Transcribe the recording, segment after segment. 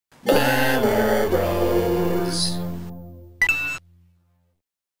Blammer Bros.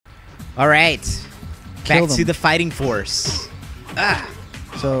 All right, Kill back them. to the fighting force.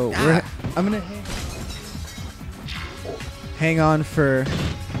 So I'm gonna hang on for.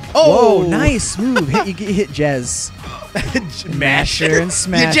 Oh, Whoa, nice move! You hit Jez. Masher and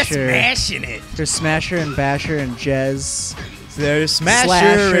Smasher. You're just smashing it. There's Smasher and Basher and Jez. There's Smasher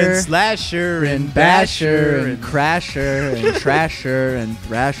Slasher and Slasher and Basher and Crasher and Trasher and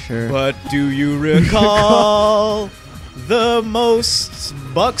Thrasher. But do you recall the most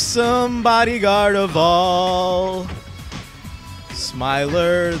buxom bodyguard of all?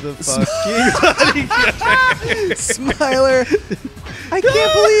 Smiler, the fucking bodyguard. Smiler. I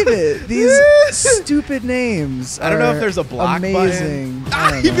can't believe it. These stupid names. I don't know if there's a block amazing.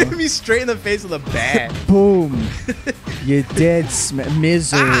 button. You hit me straight in the face with a bat. Boom. You're dead.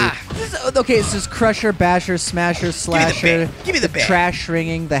 Misery. Okay, so it's Crusher, Basher, Smasher, Slasher. Give me the bat.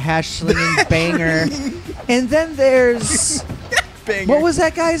 Trash-ringing, the Hash-Slinging banger. And then there's... Banger. What was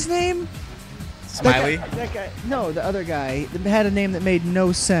that guy's name? Smiley? That guy. No, the other guy. That had a name that made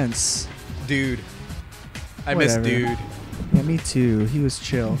no sense. Dude. I miss Whatever. Dude. Yeah, me too. He was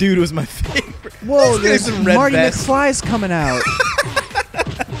chill. Dude was my favorite. Whoa, Let's get there's some red Marty vest. McFly's coming out.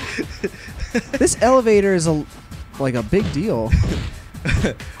 This elevator is like a big deal.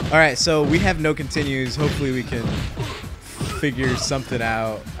 All right, so we have no continues. Hopefully we can figure something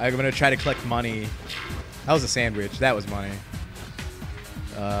out. I'm going to try to collect money. That was a sandwich. That was money.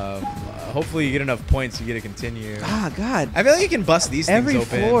 Hopefully you get enough points to get a continue. Ah, God. I feel like you can bust these Every things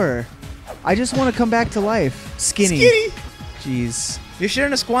open. floor. I just want to come back to life. Skinny. Skinny. Jeez. You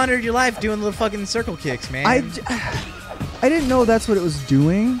shouldn't have squandered your life doing little fucking circle kicks, man. I didn't know that's what it was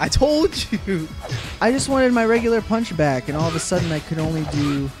doing. I told you. I just wanted my regular punch back, and all of a sudden I could only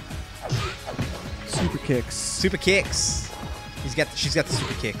do super kicks. Super kicks. She's got the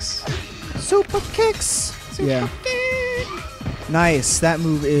super kicks. Super kicks. Super Yeah. kick. Nice. That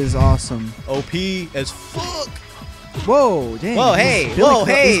move is awesome. OP as fuck. Whoa, dang. Whoa, he's hey, Billy whoa,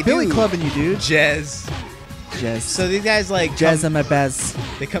 hey, he's Billy dude. clubbing you, dude. Jez. Jez. So these guys like Jez on my best.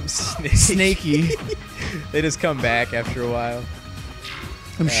 they come snaky. Snaky. They just come back after a while.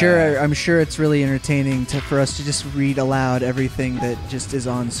 I'm sure it's really entertaining for us to just read aloud everything that just is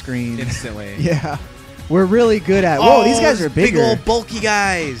on screen. Instantly. Yeah. We're really good at. Whoa, these guys are bigger. Big old bulky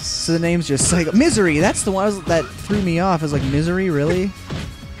guys. So the name's just like Misery. That's the one that threw me off. I was like, Misery, really?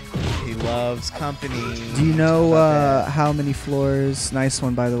 He loves company. Do you know how many floors? Nice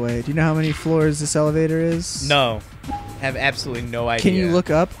one, by the way. Do you know how many floors this elevator is? No. Have absolutely no idea. Can you look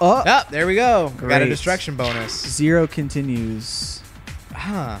up? Oh, Oh, there we go. Got a Great. destruction bonus. 0 continues.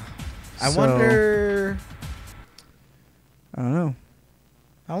 Huh. I So- wonder. I don't know.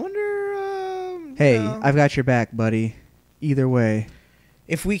 I wonder. Hey, you know, I've got your back, buddy. Either way,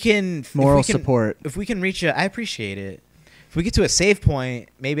 if we can moral support. If we can reach I appreciate it. If we get to a save point,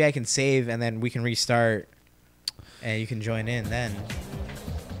 maybe I can save and then we can restart, and you can join in then.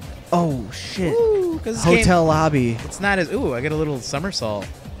 Oh shit! Ooh, 'cause this Hotel game, lobby. it's not as I get a little somersault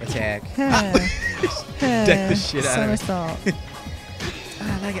attack. Deck Deck the shit out of me. Somersault.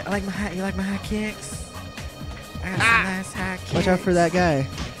 I like it. I like my high. You like my high kicks? I got some nice high kicks. Watch out for that guy.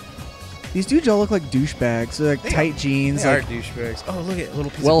 These dudes all look like douchebags. They're like tight jeans, They are like douchebags. Oh, look at a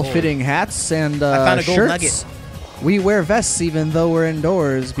little piece of well-fitting hats and I found a gold shirts. We wear vests even though we're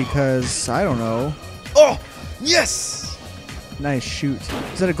indoors because I don't know. gold. Oh, yes! Nice shoot.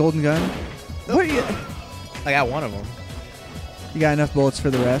 Is that a golden gun? What are you? I got one of them. You got enough bullets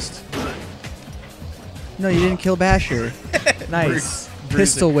for the rest? No, you didn't kill Basher. Nice. Bruiser.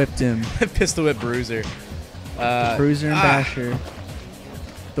 Pistol whipped him. Pistol whip bruiser. Bruiser and Basher.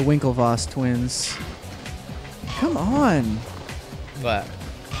 The Winklevoss twins. Come on. What?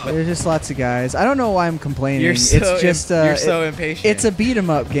 There's just lots of guys. I don't know why I'm complaining. You're so it's just you're so impatient. It's a beat 'em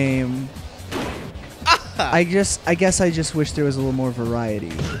up game. I guess I just wish there was a little more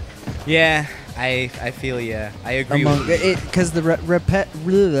variety. Yeah, I feel ya. I agree Among with you. it because the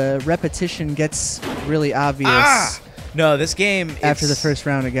repetition gets really obvious No, this game after the it's- first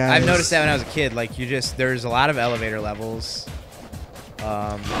round of guys. I've noticed that when I was a kid. Like there's a lot of elevator levels.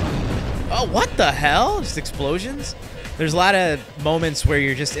 Oh, what the hell? Just explosions? There's a lot of moments where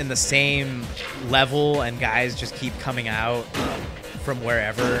you're just in the same level and guys just keep coming out from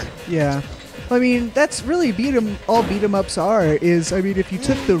wherever. Yeah. I mean, that's really all beat 'em ups are is I mean if you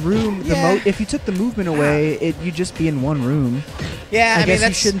took the room if you took the movement away, you'd just be in one room. Yeah, I I mean guess you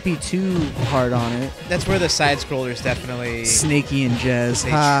that's shouldn't be too hard on it. that's where the side scrollers definitely Snaky and Jez.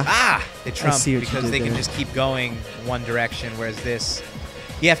 they trump see what you because did they can there. just keep going one direction, whereas this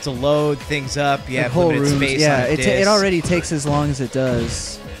you have to load things up. You The have whole limited room. space Yeah, on a it disc. already takes as long as it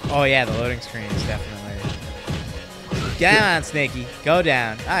does. Oh yeah, the loading screen is definitely. Get on, Snakey. Go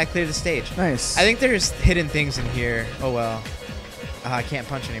down. Ah, I cleared the stage. Nice. I think there's hidden things in here. Oh well. I can't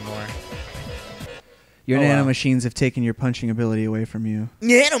punch anymore. Your Oh, nano wow. machines have taken your punching ability away from you.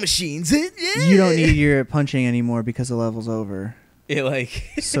 Nano machines. You don't need your punching anymore because the level's over. It like.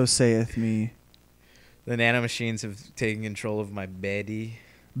 So saith me. The nano machines have taken control of my body.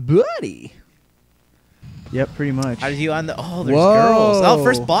 Buddy. Yep, pretty much. How did you on the? Oh, there's Whoa. girls. Oh,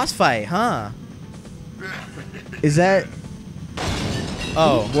 first boss fight, huh? Is that...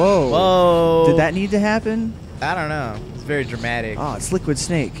 Oh. Whoa. Whoa. Did that need to happen? I don't know. It's very dramatic. Oh, it's Liquid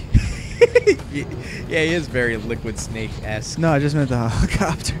Snake. Yeah, he is very Liquid Snake-esque. No, I just meant the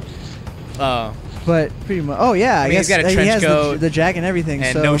helicopter. Oh. But pretty much... Oh, yeah. I mean, guess he's got a he trench has coat the jacket and everything.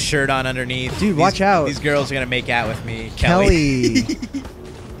 And so no shirt on underneath. Dude, watch out. These girls are going to make out with me. Kelly.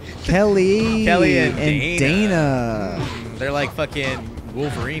 Kelly. Kelly and Dana. Dana. They're like fucking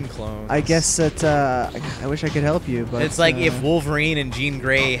Wolverine clones. I guess that... I wish I could help you, but... It's like if Wolverine and Jean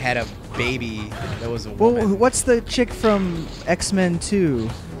Grey had a baby that was a woman. Well, what's the chick from X-Men 2?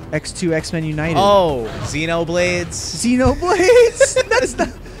 X2 X-Men United. Oh, Xenoblades. Xenoblades? That's not...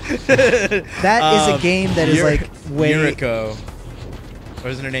 That is a game that is like way... Yuriko. Or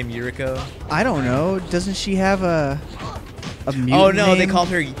isn't her name Yuriko? I don't know. Doesn't she have a mutant Oh no, name? they called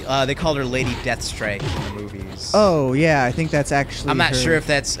her Lady Deathstrike in the movies. Oh yeah, I think that's actually I'm not her. sure if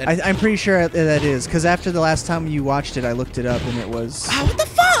that's I'm pretty sure that is, because after the last time you watched it, I looked it up and it was... Ah, what the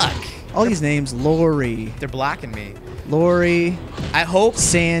fuck? All these names. Lori. They're blocking me. Lori. I hope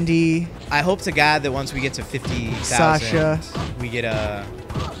Sandy. to God that once we get to 50,000, Sasha. we get a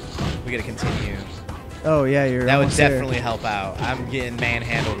continue. Oh yeah, you're That would almost there. definitely help out. I'm getting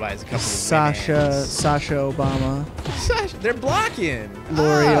manhandled by a couple of Sasha Obama. Sasha, they're blocking.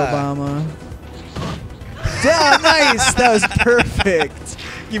 Lori Ah. Obama. Yeah, nice. That was perfect.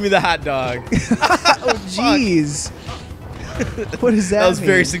 Give me the hot dog. Oh jeez. What does that That was mean?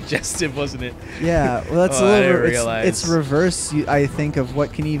 very suggestive, wasn't it? Yeah, well, that's Oh, a I little. didn't realize. It's reverse. I think of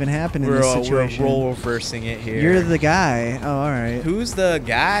what can even happen in this situation. We're role reversing it here. You're the guy. Oh, all right. Who's the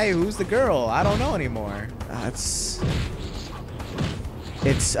guy? Who's the girl? I don't know anymore. That's.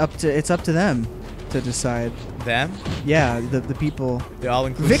 It's up to them to decide. Them? Yeah, the people. They're all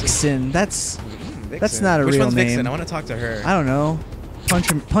inclusive. Vixen. That's Vixen. not a Which real one's name. Vixen? I want to talk to her. I don't know.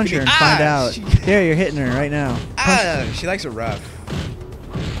 Punch her and Ah, find out. she- There, you're hitting her right now. She likes it rough.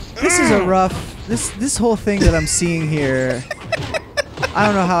 This is a rough. This whole thing that I'm seeing here. I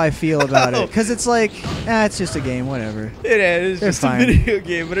don't know how I feel about it, because it's like, it's just a game, whatever. It is They're just fine. a video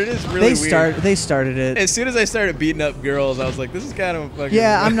game, but it is really weird. They started it. As soon as I started beating up girls, I was like, this is kind of fucking...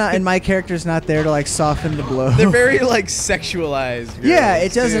 Yeah, I'm not, and my character's not there to like soften the blow. They're very like sexualized girls, Yeah,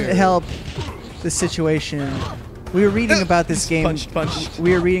 it doesn't too. help the situation. We were reading about this game. Punched.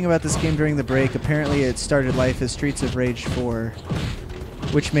 We were reading about this game during the break. Apparently, it started life as Streets of Rage 4,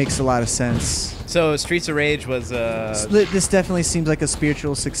 which makes a lot of sense. So Streets of Rage was This definitely seems like a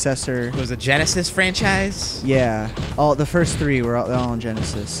spiritual successor. a Genesis franchise. Yeah, the first three were all on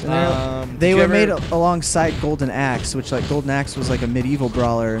Genesis. And they did you were ever- made alongside Golden Axe, which like Golden Axe was like a medieval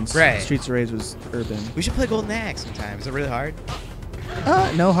brawler, and Right. Streets of Rage was urban. We should play Golden Axe sometime. Is it really hard?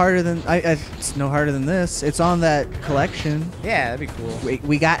 No harder than it's no harder than this. It's on that collection. Yeah, that'd be cool.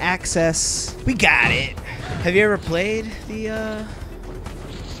 We got access. We got it. Have you ever played the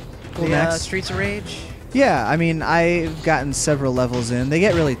Golden Axe? Streets of Rage? Yeah, I mean, I've gotten several levels in. They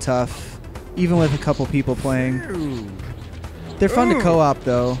get really tough, even with a couple people playing. They're fun to co-op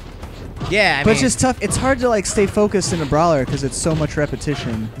though. Yeah, I But mean, it's just tough. It's hard to like stay focused in a brawler because it's so much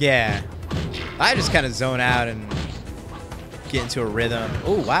repetition. yeah. I just kind of zone out and get into a rhythm.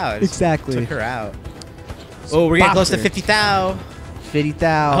 Oh wow! I just Exactly. Took her out. Oh, we're getting close to Bopped her. 50,000. 50,000.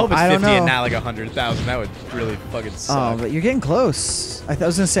 I hope it's I 50 don't know. and not like 100,000. That would really fucking Oh, suck. but you're getting close. I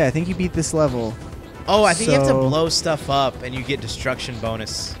was gonna say, I think you beat this level. Oh, I think you have to So- blow stuff up, and you get destruction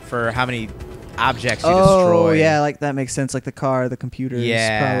bonus for how many objects you Oh, destroy. yeah, like that makes sense. Like the car, the computers,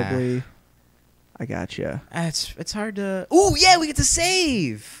 Yeah. probably. I gotcha. It's hard to. Oh yeah, we get to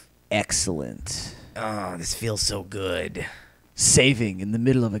save. Excellent. Oh, this feels so good. Saving in the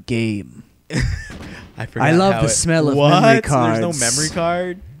middle of a game. I forgot. I love how the it- smell of what? memory There's no cards. memory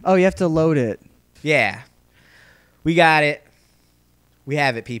card. Oh, you have to load it. Yeah, we got it. We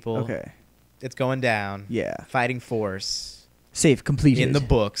have it, people. Okay. It's going down. Yeah. Fighting Force Save completed. in the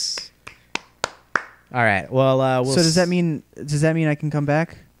books. All right. Well, we'll So does that mean I can come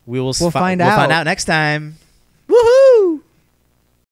back? we'll we'll find We'll find out. out next time.